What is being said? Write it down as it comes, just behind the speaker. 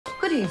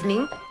Good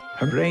evening.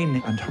 Her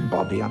brain and her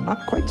body are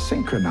not quite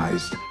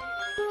synchronized,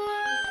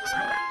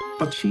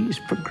 but she's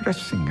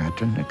progressing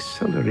at an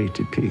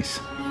accelerated pace.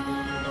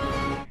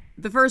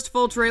 The first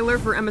full trailer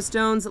for Emma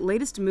Stone's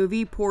latest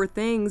movie, Poor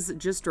Things,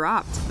 just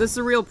dropped. The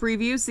surreal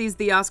preview sees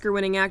the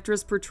Oscar-winning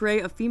actress portray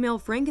a female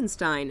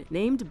Frankenstein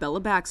named Bella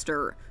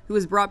Baxter, who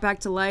is brought back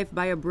to life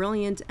by a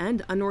brilliant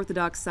and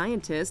unorthodox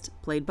scientist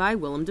played by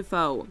Willem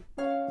Dafoe.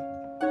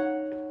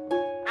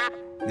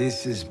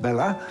 This is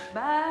Bella.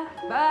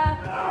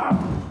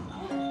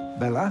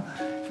 Bella,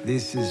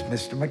 this is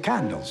Mr.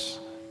 McCandles.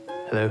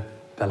 Hello,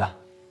 Bella.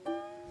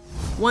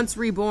 Once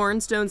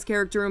reborn, Stone's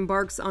character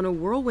embarks on a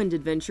whirlwind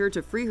adventure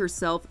to free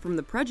herself from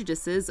the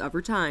prejudices of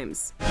her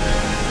times.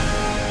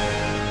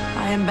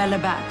 I am Bella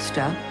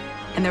Baxter,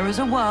 and there is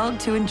a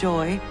world to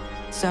enjoy,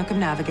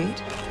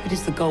 circumnavigate. It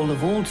is the goal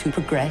of all to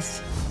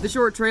progress. The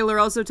short trailer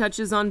also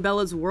touches on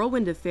Bella's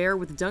whirlwind affair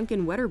with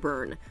Duncan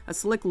Wedderburn, a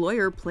slick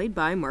lawyer played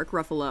by Mark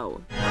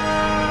Ruffalo.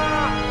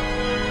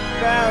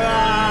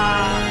 Bella!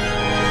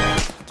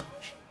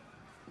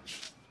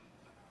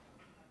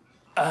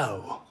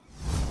 Oh.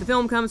 The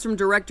film comes from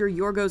director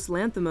Yorgos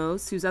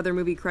Lanthimos, whose other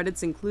movie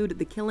credits include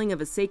The Killing of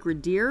a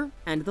Sacred Deer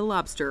and The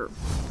Lobster.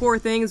 Poor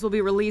Things will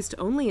be released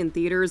only in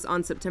theaters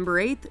on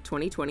September 8th,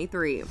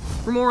 2023.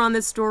 For more on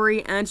this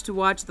story and to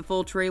watch the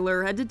full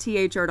trailer, head to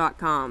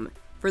THR.com.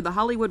 For The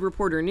Hollywood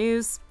Reporter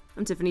News,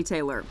 I'm Tiffany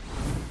Taylor.